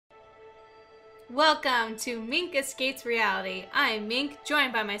Welcome to Mink Escapes Reality. I'm Mink,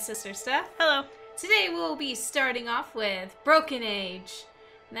 joined by my sister Steph. Hello. Today we'll be starting off with Broken Age.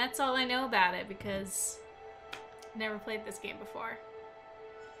 And that's all I know about it because I've never played this game before.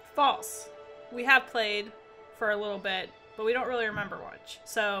 False. We have played for a little bit, but we don't really remember much.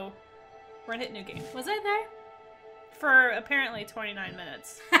 So, we're gonna hit new game. Was I there? For apparently 29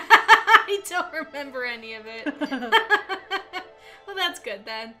 minutes. I don't remember any of it. Well, that's good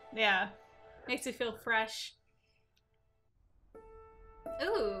then. Yeah. Makes it feel fresh.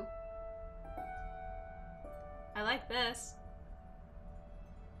 Ooh. I like this.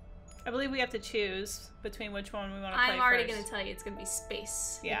 I believe we have to choose between which one we want to play I'm already first. going to tell you it's going to be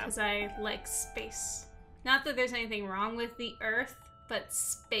space. Yeah. Because I like space. Not that there's anything wrong with the Earth, but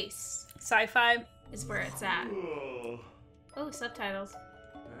space Sci-fi. is where it's at. Oh, subtitles.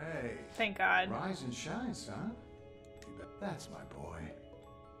 Hey. Thank God. Rise and shine, son. That's my boy.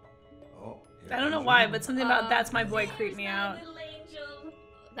 Oh, I don't know why, but something about That's My Boy creeped me out.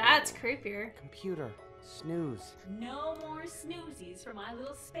 That's creepier. Computer, snooze. No more snoozies for my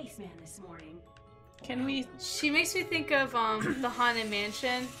little spaceman this morning. Can we... She makes me think of the Haunted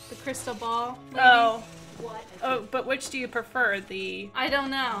Mansion, the crystal ball lady. Oh. What? Oh, but which do you prefer? The... I don't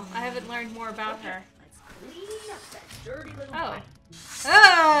know. I haven't learned more about her. Let's clean up that dirty little Oh. butt.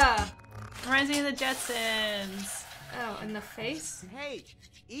 Ah! Reminds me of the Jetsons. Oh, in the face? Hey,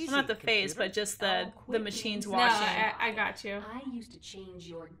 easy. Well, not the face, computer. but just the machines No, washing. I got you. I used to change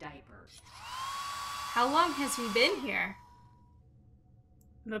your diaper. How long has he been here?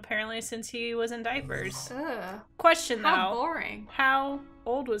 Apparently since he was in diapers. Ugh. Question, though. How boring. How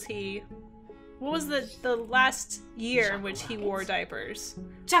old was he? What was the last year in which he wore diapers?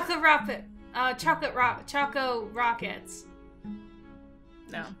 Chocolate Choco Rockets.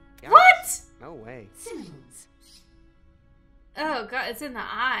 No. Yeah. What? No way. Cinnamons. Oh god, it's in the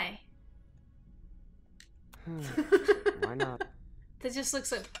eye. Why not? That just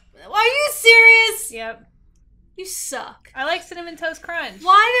looks like... Are you serious? Yep. You suck. I like Cinnamon Toast Crunch.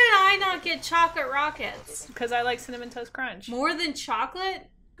 Why did I not get Chocolate Rockets? Because I like Cinnamon Toast Crunch. More than chocolate?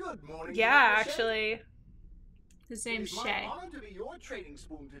 Good morning. Yeah, Commander Shay. actually. His name's It is Shay. my honor to be your trading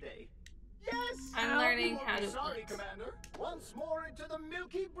spoon today. Yes. I'm Now learning you won't how be to Sorry, eat. Commander. Once more into the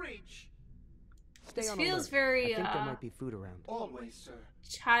Milky Breach. Stay This on feels alert. very, I think there might be food around. Always, sir.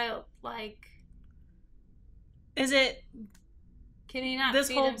 childlike. Is it Can he not this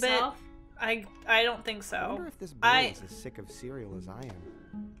feed whole himself? bit? I don't think I so. wonder if this boy I- is as sick of cereal as I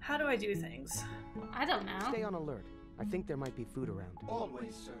am. How do I do things? I don't know. Stay on alert. I think there might be food around.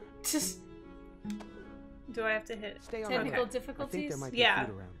 Always, sir. Just Do I have to hit? Stay on technical alert. I think difficulties? there might be Yeah.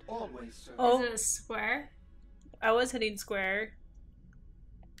 food around. Always, sir. Oh. Is it a square? I was hitting square.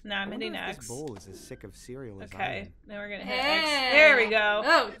 Now I I'm wonder hitting if X. this bowl is as sick of cereal as I Okay, am. now we're gonna hit Hey. X. There we go.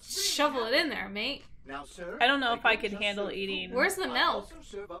 Oh, shovel it in there, mate. Now, sir. I don't know if I don't could just handle serve eating. food. Where's the I milk? also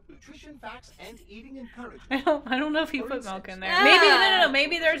serve up nutrition facts and eating encouragement. I don't know if you put milk in there. Ah. Maybe no.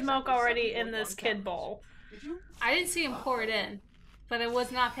 Maybe there's milk already in this kid bowl. Did you? I didn't see him pour it in, but I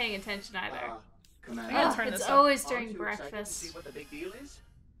was not paying attention either. Commander. gotta Ugh, turn it's this up. always Aren't during you excited to breakfast. see what the big deal is?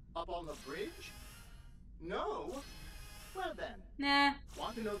 Up on the bridge? No? Well then, Nah.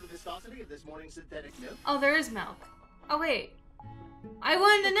 want to know the viscosity of this morning's synthetic milk? Oh, there is milk. Oh, wait. I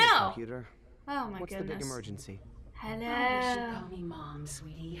wanted to Okay, know. computer. Oh, my What's the big goodness. emergency? I wish you'd Hello. call me Mom,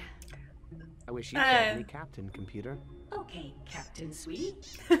 sweetie. I wish you called me Captain, computer. Okay, Captain Sweetie.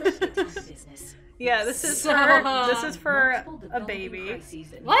 Let's get down to business. Yeah, this is So, for Multiple a developing baby.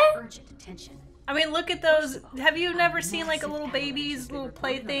 crises that What? need urgent attention. I mean, look at those. Have you never seen like a little baby's little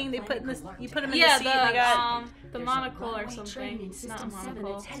plaything? They put in this. You put them in Yeah, the seat. And they got. the There's a monocle or runaway train something. in It's not System 7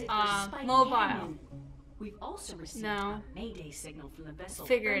 monocle. that's headed for Spike Mobile. Canyon. We've also received No. a mayday signal from the vessel.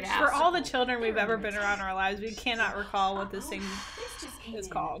 Figure it out. For all the children we've ever been around in our lives, we cannot recall what this thing This just came is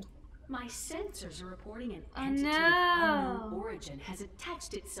in. called. My sensors are reporting an Oh, entity of no. unknown origin has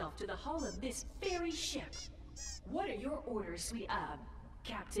attached itself to the hull of this very ship. What are your orders, sweet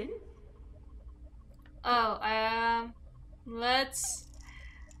Captain? Oh, let's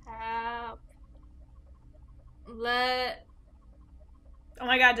Oh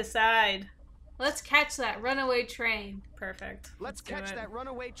my god, decide. let's catch that runaway train. Perfect. Let's do catch it. that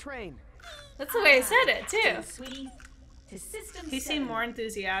runaway train. That's the way I said it too. Sweetie, to System He 7. seemed more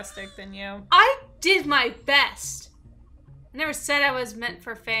enthusiastic than you. I did my best. I never said I was meant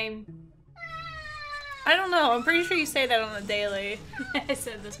for fame. I don't know. I'm pretty sure you say that on the daily. I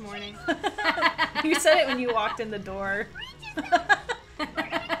said this morning. You said it when you walked in the door.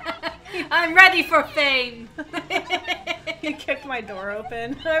 I'm ready for fame. You kicked my door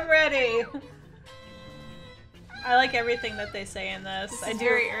open. I'm ready. I like everything that they say in this. This I is do.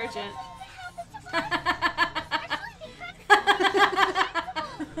 very urgent.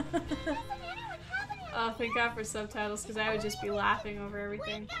 Oh, thank God for subtitles, because I would just be laughing over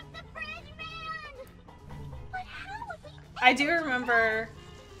everything. I do remember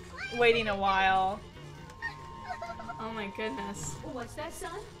waiting a while Oh my goodness. What's that, son?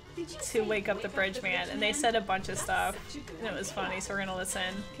 Did you to wake up the bridge man, and they said a bunch of stuff, and it was funny, so we're gonna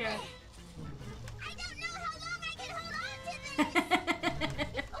listen. Okay. I don't know how long I can hold on to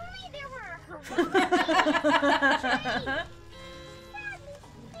this. If only there were a heroic.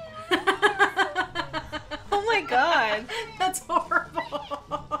 Oh my god. That's horrible.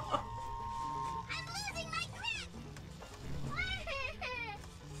 I'm losing my grip. I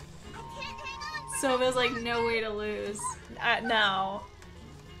can't hang on. So there's like no way to lose. No.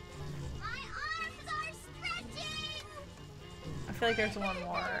 My arms are stretching. I feel like there's one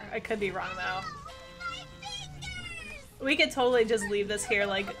more. I could be wrong though. My fingers. We could totally just leave this here,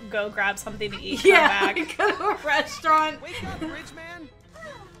 like, go grab something to eat, Yeah, come back. go to a restaurant. Wake up, bridge man!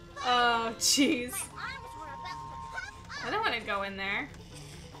 Oh, jeez. My arms were about to pop up. I don't want to go in there.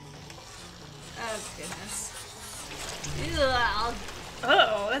 Oh, goodness. Ugh.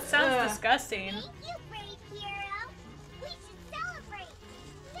 Oh, that sounds Ugh. disgusting. Thank you, brave hero. We should celebrate.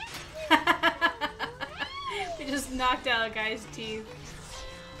 We just knocked out a guy's teeth.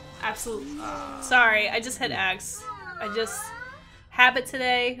 Absolutely. Sorry, I just hit X. I just... Habit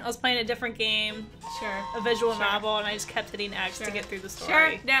today. I was playing a different game, Sure. a visual Sure. novel, and I just kept hitting X Sure. to get through the Sure.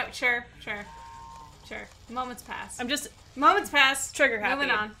 story. No, sure. Moments pass. I'm just... Moments pass. Trigger happy.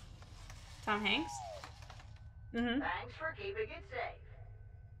 Moving on. Tom Hanks? Mm-hmm. Thanks for keeping it safe.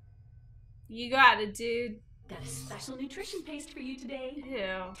 You got it, dude. Got a special nutrition paste for you today.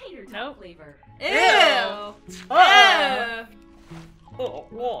 Ew. Tater tot Nope. flavor. Ew. Oh. Ew.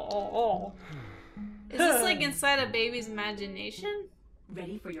 Oh. Is this like inside a baby's imagination?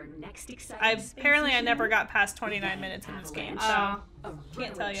 Ready for your next exciting Apparently I space never mission? got past 29 minutes in this game, so... Oh. A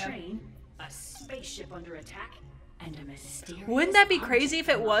Can't tell runaway ya. train, a spaceship under attack, and a mysterious Wouldn't that be object crazy if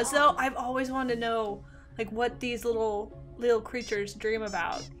it from was, the though? hall. I've always wanted to know, like, what these little creatures dream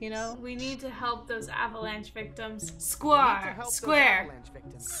about, you know? We need to help those avalanche victims. We need to Square. help those Square. avalanche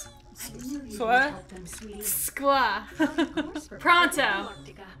victims. I knew you So would what? help them, sweetie. Squaw. Of course, for Pronto.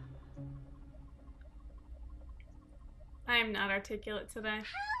 Antarctica. I am not articulate today.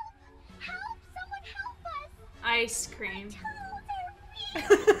 Help! Someone help us! Ice cream. Tunnels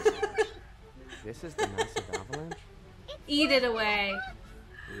are really This is the massive avalanche? Eat it away.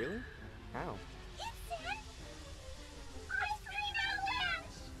 Really? How? It's an ice cream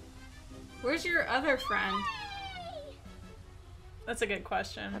avalanche! Where's your other friend? Hey! That's a good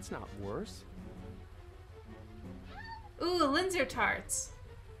question. That's not worse. Ooh, Linzer tarts.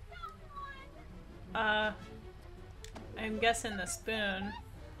 I'm guessing the spoon.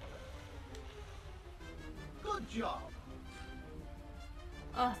 Good job.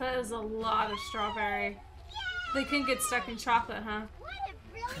 Oh, that is a lot of strawberry. They couldn't get stuck in chocolate, huh? What a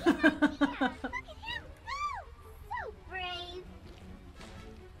brilliant idea! Look at him go! So brave!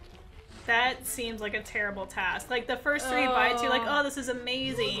 That seems like a terrible task. Like, the first 3 bites, you're like, oh, this is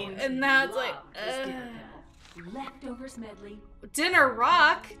amazing. And now it's like, Love this dinner now. Leftovers medley. Dinner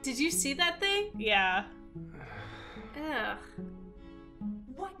rock. Did you see that thing? Yeah. Ugh.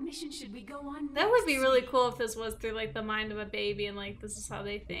 What mission should we go on That would next, be really sweetie? cool if this was through like the mind of a baby and like this is how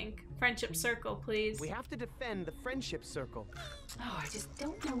they think. Friendship circle, please. We have to defend the friendship circle. Oh, I just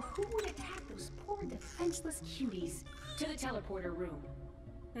don't know who would attack those poor defenseless cuties. To the teleporter room.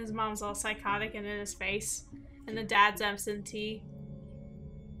 His mom's all psychotic and in his face, and the dad's absentee.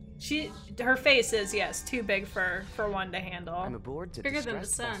 Her face is, yes, too big for one to handle. I'm aboard the Bigger than the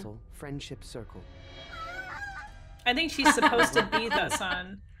distressed sun. vessel, friendship circle. I think she's supposed to be the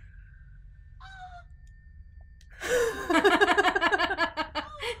son.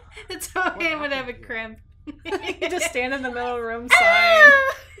 It's okay, would have a crimp. You just stand in the middle of the room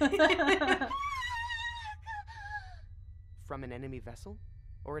sighing. From an enemy vessel?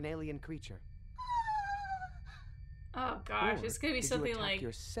 Or an alien creature? Oh gosh, Or it's gonna be did something you attack like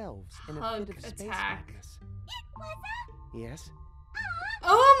yourselves in a hug fit of space attack. madness? Yes?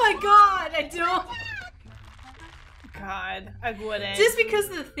 Oh my god, I don't. God, I wouldn't. Just because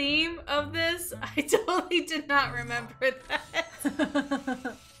of the theme of this, I totally did not remember that. Look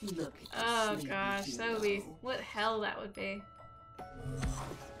at the Oh sleepy gosh, that would be hero. what hell that would be.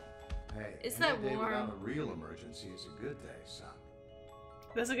 Hey, Is any that day warm? without a real emergency is a good day, son.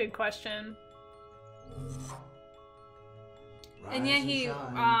 That's a good question. And yet Rise he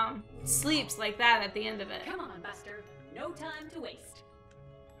shine. sleeps like that at the end of it. Come on, Buster. No time to waste.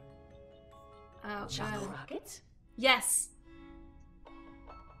 Oh Choco god. rockets? Yes.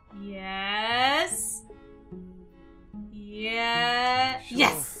 Yes.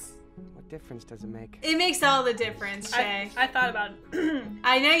 difference does it make? It makes all the difference, Shay. I thought about it.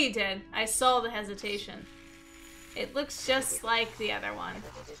 I know you did. I saw the hesitation. It looks just like the other one.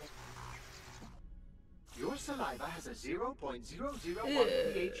 Your saliva has a 0.001 Ugh.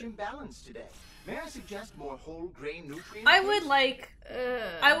 pH imbalance today. May I suggest more whole grain nutrients? I would like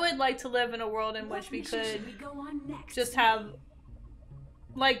Ugh. to live in a world in which What we mission could should we go on next? just have,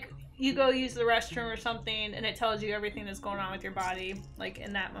 like, you go use the restroom or something and it tells you everything that's going on with your body, like,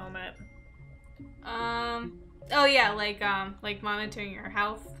 in that moment. Oh yeah, like monitoring your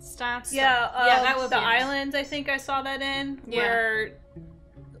health stats. Yeah, yeah, that would the be nice. island, I think I saw that in, Yeah. where,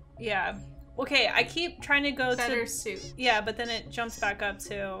 yeah. Okay, I keep trying to go Better to, suit. yeah, but then it jumps back up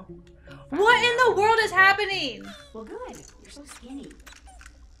to, what in the world is happening? Well, good. You're so skinny.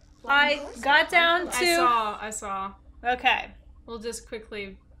 I got down to, I saw. okay, We'll just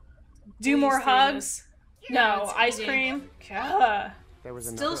quickly do breeze more through hugs. this. No, it's ice eating. cream. Yeah. There was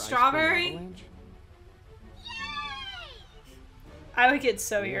Still another ice cream strawberry? avalanche? I would get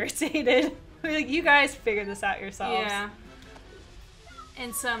so irritated. Like, you guys figure this out yourselves. Yeah.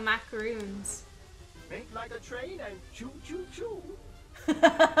 And some macaroons. Make like a train and choo choo choo.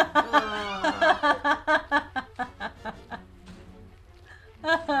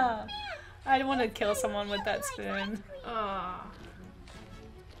 I'd want to kill someone with that spoon. Oh.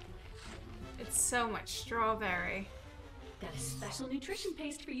 It's so much strawberry. Got a special nutrition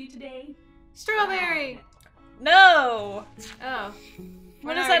paste for you today. Strawberry! No! Oh. What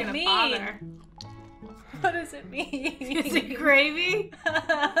We're does not that gonna mean? bother. What does it mean? Is it gravy?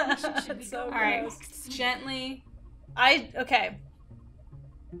 That's so Alright. gross. Gently. Okay.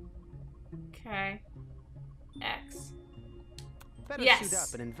 Okay. X. Better Yes. suit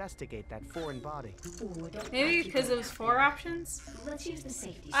up and investigate that foreign body. Oh, don't Maybe touch because it. it was 4 options? Let's use the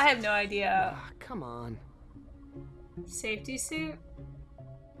safety. I have no idea. Ah, come on. Safety suit?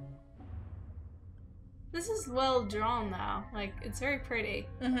 This is well drawn though. Like, it's very pretty.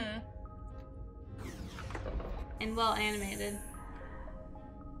 Mm-hmm. And well animated.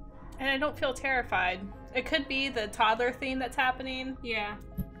 And I don't feel terrified. It could be the toddler theme that's happening. Yeah.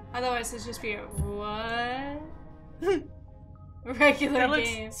 Otherwise it'd just be a what? Regular That looks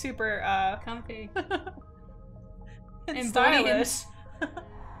game. super, Comfy. and And stylish.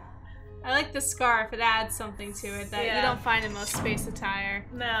 I like the scarf. It adds something to it that you Yeah. don't find in most space attire.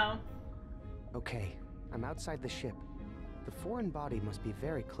 No. Okay, I'm outside the ship. The foreign body must be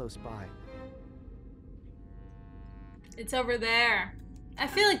very close by. It's over there. I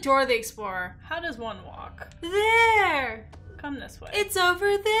feel like Dora the Explorer. How does one walk? There! Come this way. It's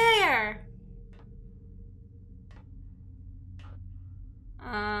over there!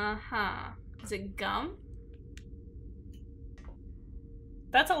 Uh-huh. Is it gum?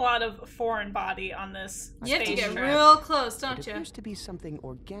 That's a lot of foreign body on this You have to get spaceship. real close, It don't you? appears to be something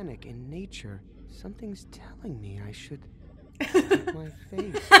organic in nature. Something's telling me I should my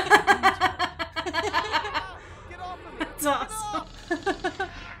face. That's awesome.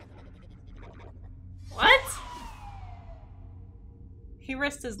 What? He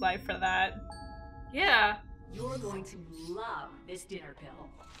risked his life for that. Yeah. You're going to love this dinner pill.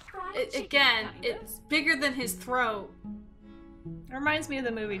 Fried chicken, Again, kind of. it's bigger than his throat. It reminds me of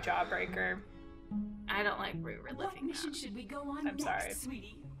the movie Jawbreaker. I don't like What reliving mission that. should we go on I'm next, sorry.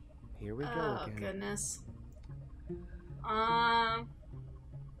 sweetie? Here we go Oh, again. goodness.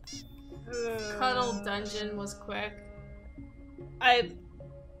 Cuddle dungeon was quick. I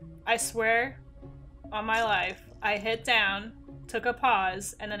swear on my life, I hit down, took a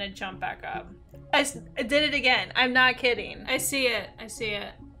pause, and then it jumped back up. I did it again. I'm not kidding. I see it. I see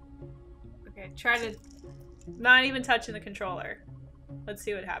it. Okay, try to... Not even touching the controller. Let's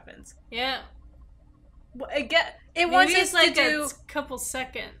see what happens. Yeah. It Maybe wants us it's like to do. a couple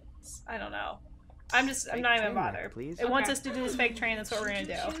seconds. I don't know. I'm not Fake even train wreck, bothered. please. It wants Okay. us to do this fake train. That's what we're gonna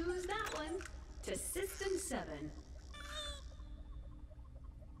do. Choose that one to System 7.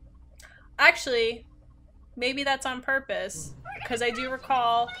 Actually, maybe that's on purpose, because I do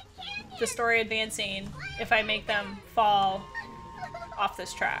recall the story advancing if I make them fall off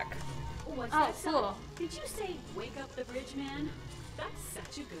this track. What's Oh, that sound? cool. Did you say wake up the bridge man? That's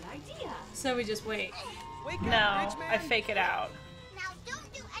such a good idea. So we just wait. No, I fake it out. Now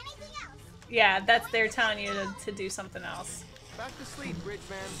don't do anything else. Yeah, they're telling you to do something else. Back to sleep,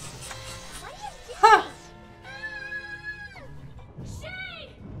 Bridgeman. What are you doing? Huh. Shay!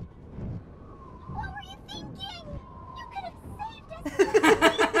 What were you thinking? You could have saved us.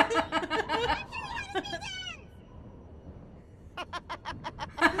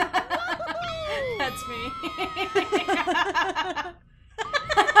 That's me.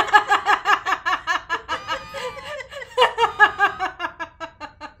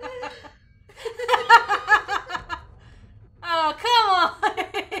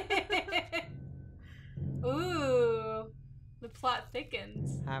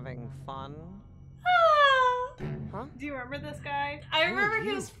 Pickens. Having fun? Ah! Huh? Do you remember this guy? I Who are remember he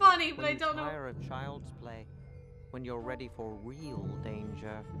you? was funny, but When I don't you know. tire of child's play, when you're ready for real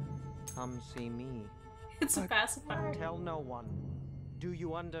danger, come see me. It's a pacifier. Tell no one. Do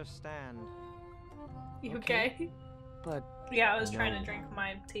you understand? You okay? But Yeah, I was trying to drink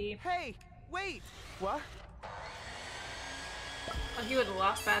my tea. hey, wait! What? Oh, he would have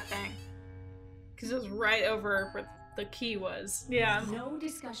lost that thing. Because it was right over where the key was. Yeah. No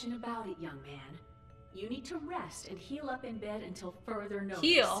discussion about it, young man. You need to rest and heal up in bed until further notice.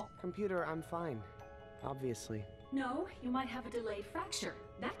 Heal? Computer, I'm fine. Obviously. No, you might have a delayed fracture.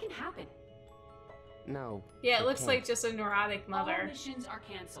 That can happen. No. Yeah, it I looks can't. like just a neurotic All mother. missions are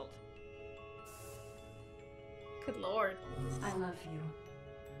canceled. Good lord. I love you.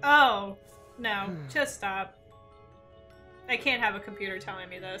 Oh, no. Just stop. I can't have a computer telling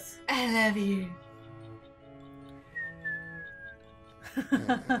me this. I love you.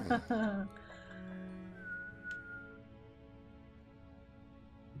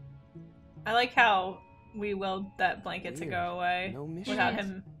 I like how we willed that blanket to Weird. go away No mission. without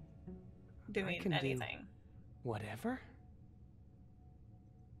him I doing can do- anything. Whatever?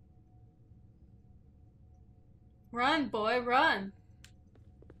 Run, boy, run.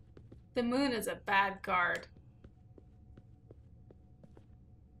 The moon is a bad guard.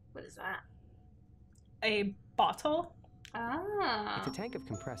 What is that? A bottle? Ah. It's a tank of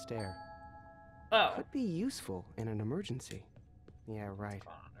compressed air. Oh. Could be useful in an emergency. Yeah, right.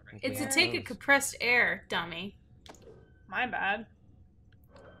 Like It's we a have tank of those. compressed air, dummy. My bad.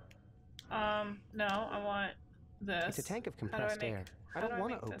 No, I want this. It's a tank of How do I compressed make- air. I how don't do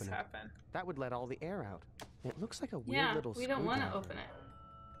want make to open this it. happen? That would let all the air out. It looks like a weird Yeah, little we don't want to screwdriver. open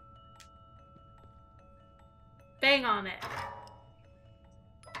it. Bang on it.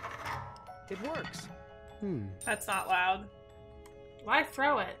 It works. That's not loud. Why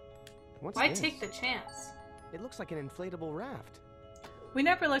throw it? What's Why this? take the chance? It looks like an inflatable raft. We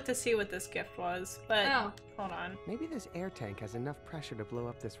never looked to see what this gift was, but Oh. hold on. Maybe this air tank has enough pressure to blow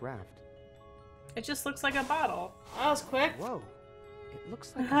up this raft. It just looks like a bottle. That was quick. Whoa. It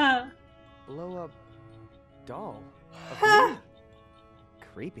looks like a I blow-up doll. of me.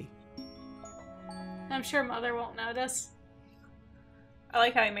 Creepy. I'm sure Mother won't notice.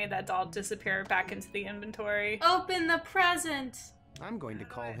 like how he made that doll disappear back into the inventory. Open the present. I'm going to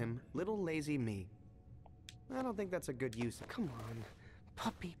call him Little Lazy Me. I don't think that's a good use. Come on.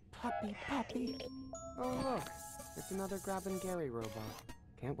 Puppy, puppy, puppy. Oh, look. It's another Grab and Gary robot.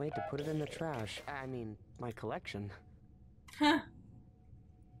 Can't wait to put it in the trash. I mean, my collection. Huh.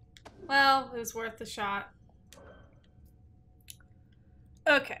 Well, it was worth the shot.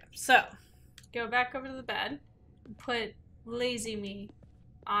 Okay, so Go back over to the bed and put Lazy Me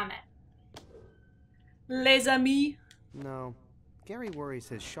on it. les amis. No. Gary worries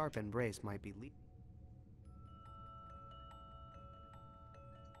his sharp embrace might be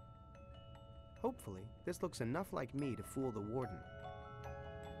Hopefully, this looks enough like me to fool the warden.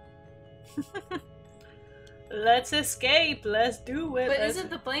 Let's escape. Let's do it. But Let's- isn't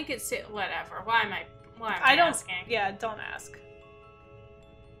the blanket whatever? Why am I I don't. asking? Yeah, don't ask.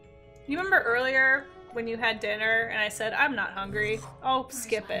 You remember earlier when you had dinner and I said I'm not hungry? Oh, Where's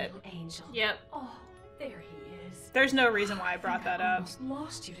skip my it. little angel? Yep. Oh, there he is. There's no reason why I brought that up. almost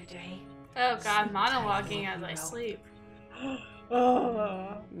lost you today. Oh god, monologuing as I sleep.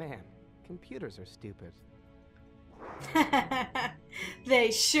 Oh. Man, computers are stupid. They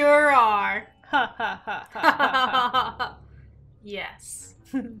sure are. Ha ha ha ha ha. Yes.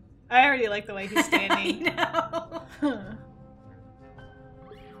 I already like the way he's I standing. know.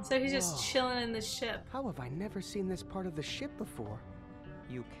 So he's just Whoa. chilling in the ship. How have I never seen this part of the ship before?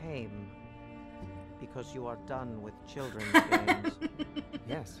 You came because you are done with children's games.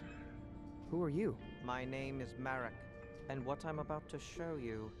 Yes. Who are you? My name is Marek, and what I'm about to show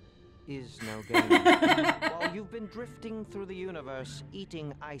you is no game. While you've been drifting through the universe,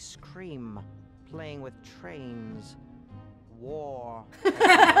 eating ice cream, playing with trains, war.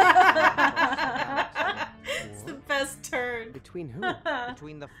 It's the best turn. Between who?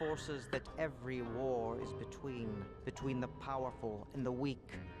 Between the forces that every war is between the powerful and the weak,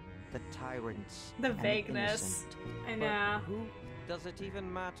 the tyrants The and vagueness. innocent. I know. Who? Does it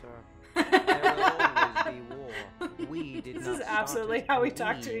even matter? There will always be war. We did This not is start absolutely it, how we and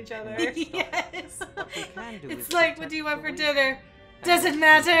talk to each other. Yes. What we can do It's is like, what protect do you want the for weak. dinner? Doesn't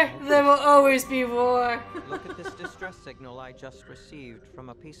matter. There will always be war. Look at this distress signal I just received from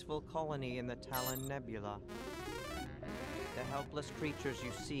a peaceful colony in the Talon Nebula. The helpless creatures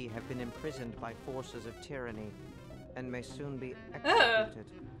you see have been imprisoned by forces of tyranny and may soon be executed.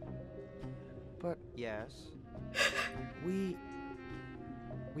 But Yes? we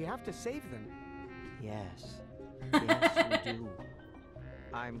We have to save them. Yes. Yes, we do.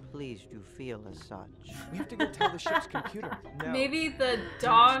 I'm pleased you feel as such. We have to go tell the ship's computer. No. Maybe the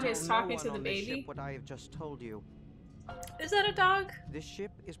dog Tell is no talking one to the on this baby. ship what I have just told you. Is that a dog? This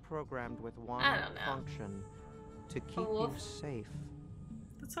ship is programmed with one I don't know. function: to keep you wolf? safe.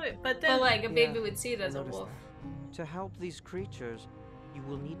 That's what but then But like a baby Yeah, would see it I as a noticed wolf. To help these creatures, you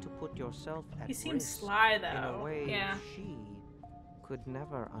will need to put yourself at he seems risk sly in a though. way Yeah. she could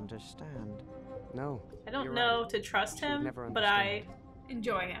never understand. that. No. I don't you're know right. to trust She would him, never but I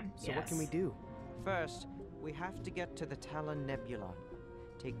Enjoy him. So what can we yes. do? First, we have to get to the Talon Nebula.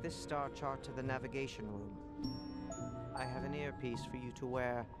 Take this star chart to the navigation room. I have an earpiece for you to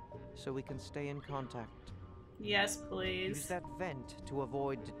wear, so we can stay in contact. Yes, Use please. that vent to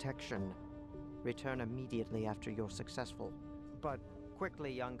avoid detection. Return immediately after you're successful. But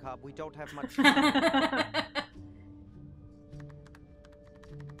quickly, young cub, we don't have much time.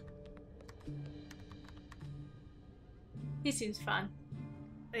 He seems fun.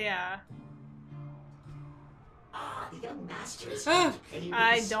 Yeah. Ah, the young master is Ugh. going to play with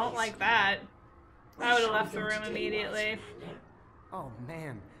I his don't space like man. that. What I would have shall left we the do room today, immediately. Wise Commander? Oh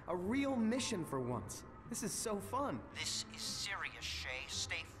man, a real mission for once. This is so fun. This is serious, Shay.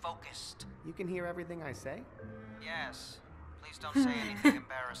 Stay focused. You can hear everything I say? Yes. Please don't say anything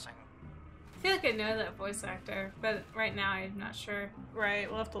embarrassing. I feel like I know that voice actor, but right now I'm not sure. Right,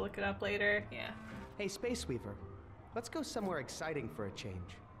 we'll have to look it up later. Yeah. Hey, Space Weaver. Let's go somewhere exciting for a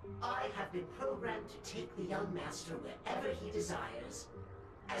change. I have been programmed to take the young master wherever he desires,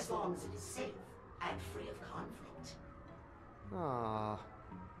 as long as it is safe and free of conflict. Ah,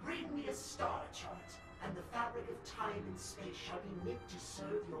 Bring me a star chart, and the fabric of time and space shall be knit to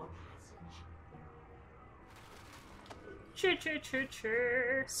serve your passage. Chur chur chur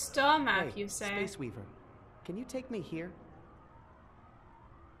chur. Star map, hey, you say? Space Weaver. Can you take me here?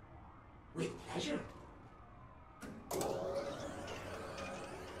 With pleasure.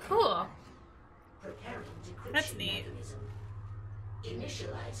 Cool. Preparing decryption That's neat. mechanism.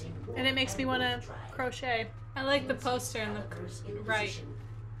 Initializing And it makes me want to warp drive. crochet. I like the poster in the Calipers in right. position.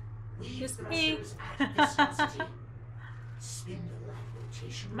 Weave Just me. thrusters at viscosity. Spindle at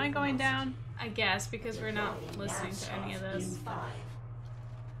rotation. Am I going down? I guess because we're not listening to any of this. In 5,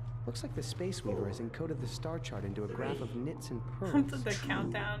 Looks like the Space Weaver has encoded the star chart into a graph of knits and pearls. The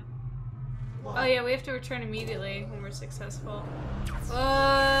countdown. Oh yeah, we have to return immediately when we're successful.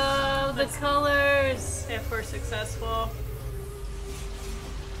 Oh, the colors! If we're successful.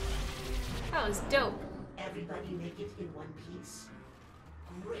 That was dope. everybody make it in one piece?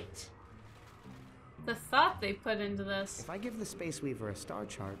 Great. The thought they put into this. If I give the Space Weaver a star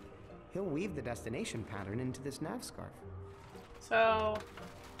chart, he'll weave the destination pattern into this nav scarf. So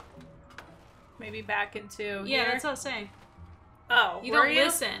maybe back into Yeah, here. that's what I was saying. Oh, You were don't you?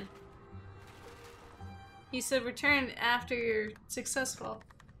 listen. He said return after you're successful.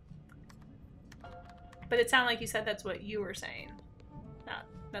 But it sounded like you said that's what you were saying. Not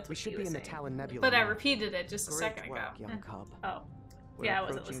that's We what should he be was in the saying. Talon Nebula. But I now. repeated it just a Great second work, ago. young cub. Oh. We're Yeah, I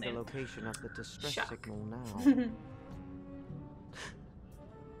wasn't approaching listening. the location of the distress Shock. signal now.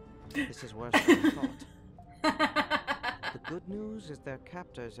 This is worse than I thought. The good news is their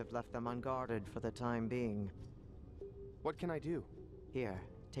captors have left them unguarded for the time being. What can I do? Here,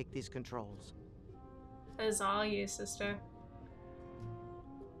 take these controls. That is all you, sister.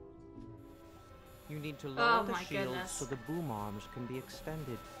 You need to Oh lower the my shields goodness. so the boom arms can be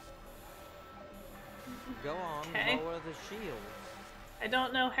extended. Go on, Okay. lower the shields. I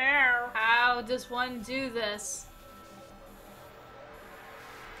don't know how. How does one do this?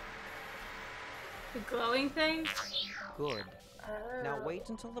 The glowing thing? Good. Now Oh. wait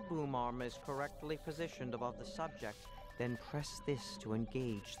until the boom arm is correctly positioned above the subject, then press this to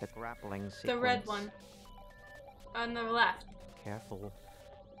engage the grappling sequence. The red one. On the left. Careful.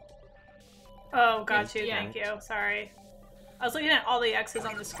 Oh, got you. Yeah. Thank you. Sorry. I was looking at all the X's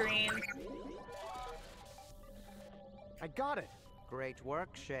on the screen. I got it! Great work,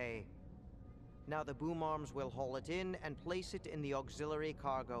 Shay. Now the boom arms will haul it in and place it in the auxiliary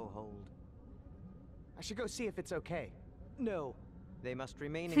cargo hold. I should go see if it's okay. No. They must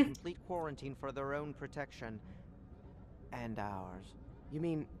remain in complete quarantine for their own protection. And ours. You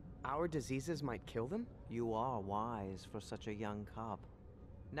mean our diseases might kill them? You are wise for such a young cub.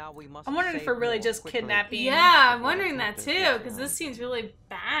 Now we must I'm wondering if save we're really more just quickly. kidnapping. Yeah, I'm before wondering that captors too, because return. this seems really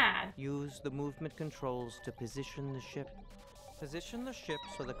bad. Use the movement controls to position the ship. Position the ship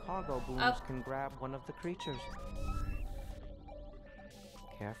so the cargo booms Oh. can grab one of the creatures.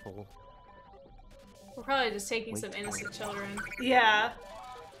 Careful. We're probably just taking Wait some for innocent it. children. Yeah.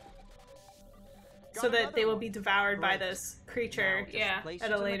 so that they will be devoured by this creature. Now just yeah, place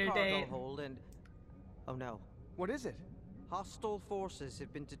at it a in the later cargo date. hold and... Oh no. What is it? Hostile forces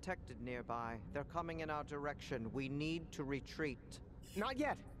have been detected nearby. They're coming in our direction. We need to retreat. Not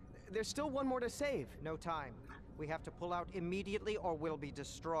yet. There's still one more to save. No time. We have to pull out immediately or we'll be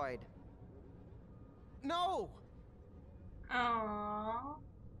destroyed. No! Aww.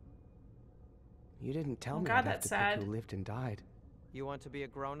 You didn't tell Oh me God, I'd have that's to sad. pick who lived and died. You want to be a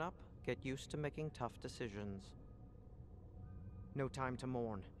grown-up? Get used to making tough decisions. No time to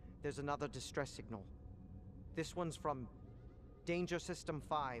mourn. There's another distress signal. This one's from Danger System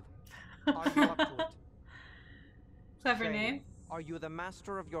 5. Are you up to it? Clever Faye, name. Are you the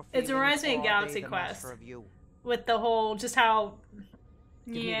master of your It feelings? reminds me of or are Galaxy they the Quest. master of you? With the whole, just how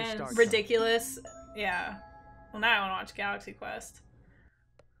me the Yes. start. ridiculous. Yeah. Well, now I want to watch Galaxy Quest.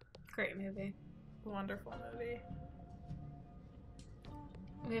 Great movie. Wonderful movie.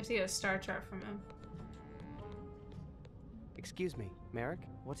 We have to get a star chart from him. Excuse me, Merrick?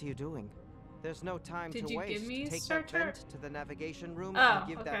 What are you doing? There's no time Did to you waste. give me a Take star that chart? vent to the navigation room Oh, and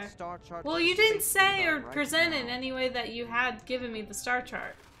give okay. that star chart Well, to you the didn't space say station or right present in now. any way that you had given me the star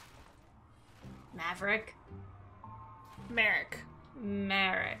chart. Maverick. Merrick.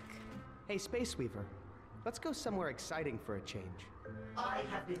 Merrick. Hey, Space Weaver. Let's go somewhere exciting for a change. I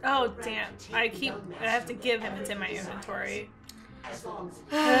have been Oh, programmed damn. to take I the keep... young I have to master give him. wherever It's in my he desires, inventory. as long as it is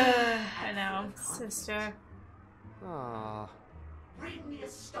safe I and know. free of conflict. Sister. Aww. Bring me a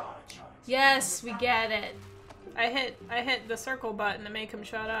star chart. Yes, we get it. I hit the circle button to make him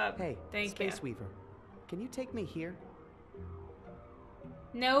shut up. Hey, Thank Space you. Weaver. Can you take me here?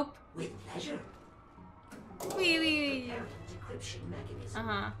 Nope. With pleasure. Wee. Parent decryption mechanism.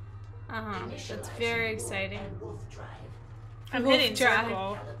 Uh-huh. Uh-huh. That's Initializing very warp exciting. and wolf drive. I'm Wolf hitting drive.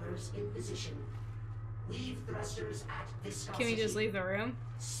 circle. Calipers in position. Weave thrusters at viscosity. Can we just leave the room?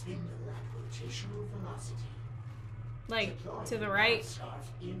 Spindle at rotational velocity. Like, Deploy to the nav right?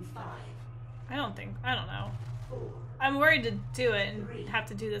 scarf in 5, I don't know. 4, I'm worried to do it and have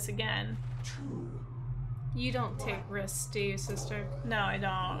to do this again. 2. You don't take risks, do you, sister? No, I don't.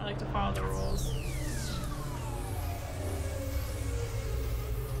 I like to follow the rules.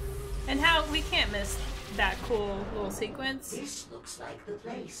 And how we can't miss that cool little sequence. This looks like the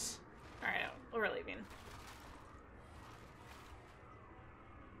place. Alright, we're leaving.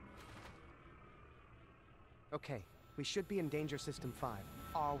 Okay, we should be in Danger System 5.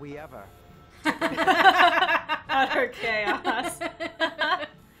 Are we ever? Utter chaos.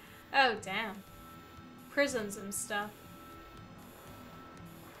 Oh, damn. Prisons and stuff.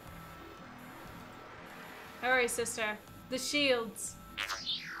 Hurry, sister. The shields.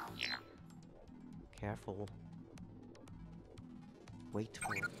 Careful. Wait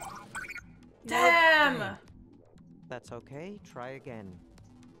for it. Damn! That's okay. Try again.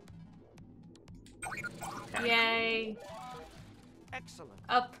 Yay. Excellent.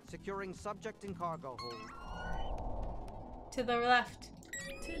 Up Securing subject and cargo hold. to the left.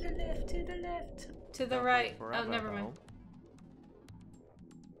 To the left, to the left. To the Don't right. wait forever, Oh, never mind. though.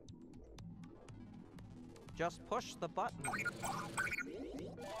 Just push the button.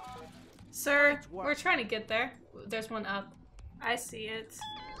 Sir, It's work. we're trying to get there. There's one up. I see it.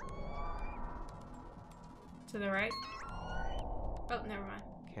 To the right. Oh, never mind.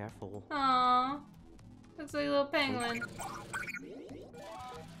 Careful. Aww. Looks like a little penguin.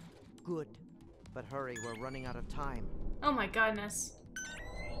 Good. But hurry, we're running out of time. Oh my goodness.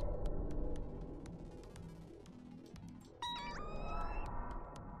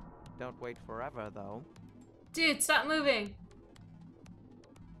 Don't wait forever, though. Dude, stop moving.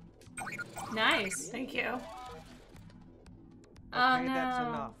 Nice. Thank you. Oh Okay, no. that's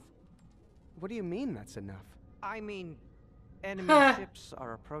enough. What do you mean that's enough? I mean, enemy ships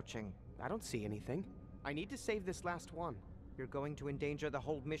are approaching. I don't see anything. I need to save this last one. You're going to endanger the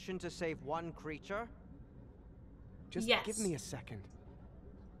whole mission to save one creature? Just Yes. give me a second.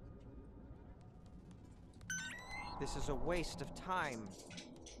 This is a waste of time.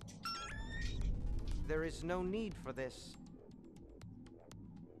 There is no need for this.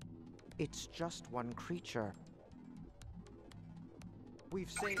 It's just one creature.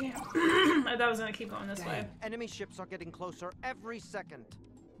 We've saved... Damn. I thought I was gonna keep going this way. Enemy ships are getting closer every second.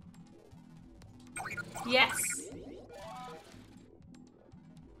 Yes.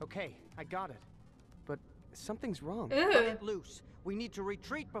 Okay, I got it. But something's wrong. Cut Ooh. it loose. We need to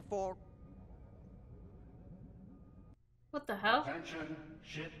retreat before... What the hell? Attention,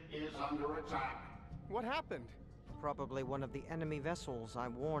 ship is under attack. What happened? Probably one of the enemy vessels I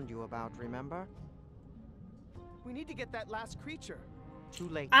warned you about, remember? We need to get that last creature. Too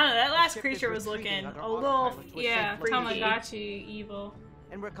late. I don't know, that The last ship is creature was retreating looking under a little, autopilot to a yeah, safe location. Tamagotchi evil.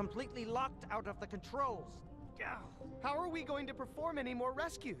 and we're completely locked out of the controls. How are we going to perform any more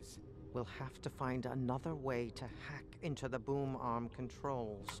rescues? We'll have to find another way to hack into the boom arm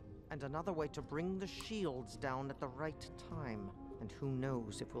controls, and another way to bring the shields down at the right time. And who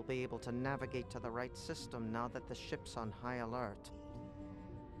knows if we'll be able to navigate to the right system now that the ship's on high alert.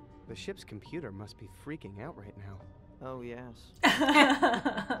 The ship's computer must be freaking out right now. Oh, yes.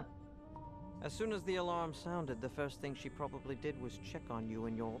 As soon as the alarm sounded, the first thing she probably did was check on you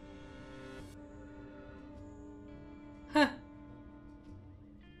and your... Huh.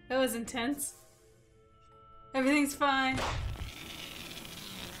 That was intense. Everything's fine.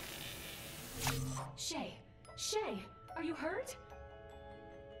 Shay, are you hurt?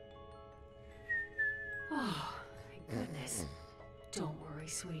 Oh, thank goodness. Don't worry,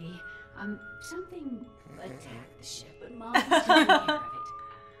 sweetie. Something attacked the ship, but Mom's taking care of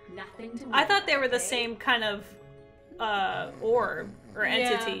it. Nothing to worry I thought they were about, the okay? same kind of orb or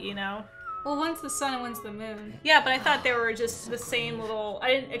entity, Yeah. you know? Well, one's the sun and one's the moon. Yeah, but I thought they were just the same little...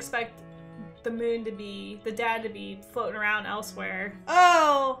 I didn't expect the moon to be... the dad to be floating around elsewhere.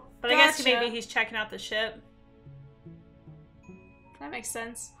 Oh! But I guess gotcha. maybe he's checking out the ship. That makes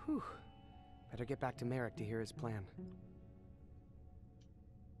sense. Whew. Better get back to Merrick to hear his plan.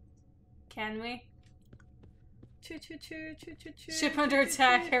 Can we? Choo choo choo choo choo choo. Ship under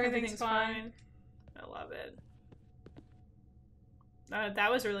attack, everything's fine. I love it.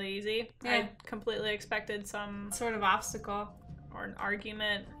 That was really easy. Yeah. I completely expected some Sort of obstacle. or an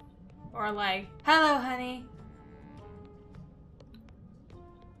argument. Or like, hello, honey.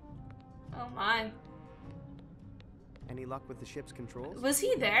 Oh my. Any luck with the ship's controls? Was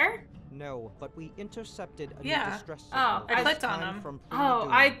he there? No, but we intercepted a Yeah. new distress Oh, signal. I this clicked on time him. from Prima Oh,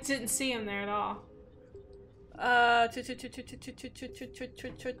 Doom. I didn't see him there at all. I'm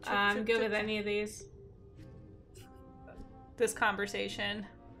good with any of these. This conversation.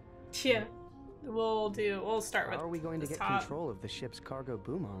 Yeah. We'll start with How are we going to this get top. control of the ship's cargo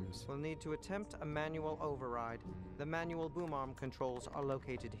boom arms? We'll need to attempt a manual override. The manual boom arm controls are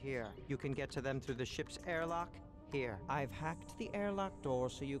located here. You can get to them through the ship's airlock here. I've hacked the airlock door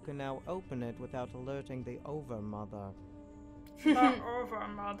so you can now open it without alerting the Overmother. Over,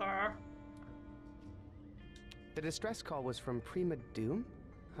 mother. The distress call was from Prima Doom?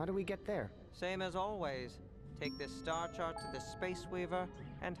 How do we get there? Same as always. Take this star chart to the Space Weaver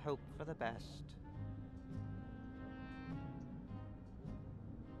and hope for the best.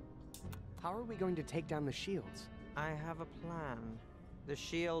 How are we going to take down the shields? I have a plan. The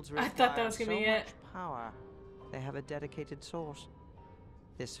shields I require thought that was gonna so be much it. power. They have a dedicated source.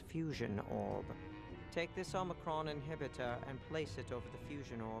 This fusion orb. Take this Omicron inhibitor and place it over the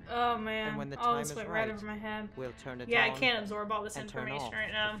fusion orb. Oh man. And when the all time this is went right, right over my head. We'll turn it Yeah, I on can't absorb all this and turn information off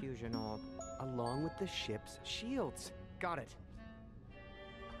right now. the fusion orb. Along with the ship's shields. Got it.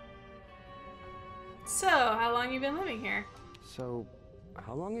 So, how long you been living here? So,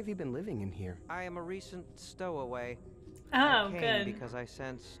 how long have you been living in here? I am a recent stowaway. Oh, I came good. because I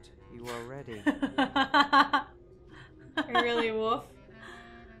sensed you were ready. Are you really a wolf?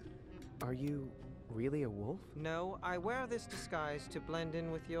 Are you really a wolf? No, I wear this disguise to blend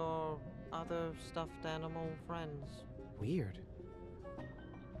in with your other stuffed animal friends. Weird.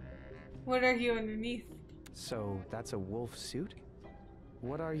 What are you underneath? So, that's a wolf suit?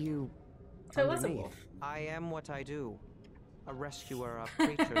 What are you So it was a underneath? wolf. I am what I do. A rescuer of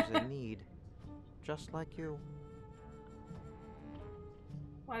creatures in need. Just like you.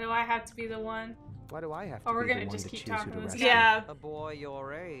 Why do I have to be the one? Why do I have to Oh, we're be gonna the one just to keep choose who talking to this rescue? Yeah. A boy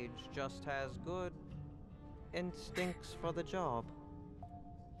your age just has good instincts for the job.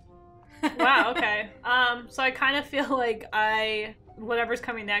 Wow, okay. So I kind of feel like whatever's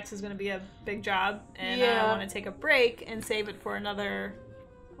coming next is going to be a big job, and Yeah. I want to take a break and save it for another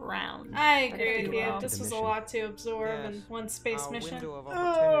round. I agree do with you. well. This was a Mission. lot to absorb in Yes. one space Our mission. window of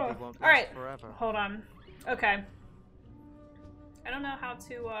opportunity won't last Alright. forever. Hold on. Okay. I don't know how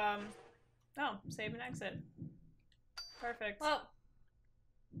to, oh, save and exit. Perfect. Well,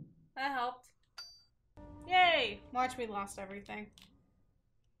 that helped. Yay! Watch, we lost everything.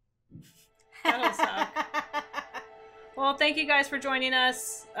 That'll suck. Well, thank you guys for joining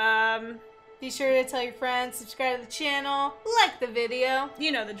us. Be sure to tell your friends, subscribe to the channel, like the video,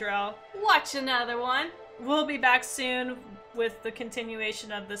 You know the drill. watch another one. We'll be back soon with the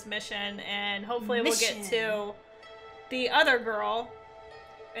continuation of this mission, and hopefully we'll get Mission. to the other girl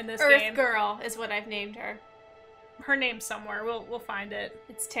in this Earth game. Girl is what I've named her. Her name's somewhere. We'll find it.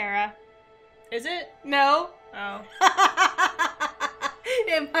 It's Tara. Is it? No? Oh.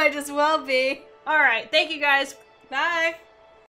 It might as well be. All right. Thank you guys. Bye.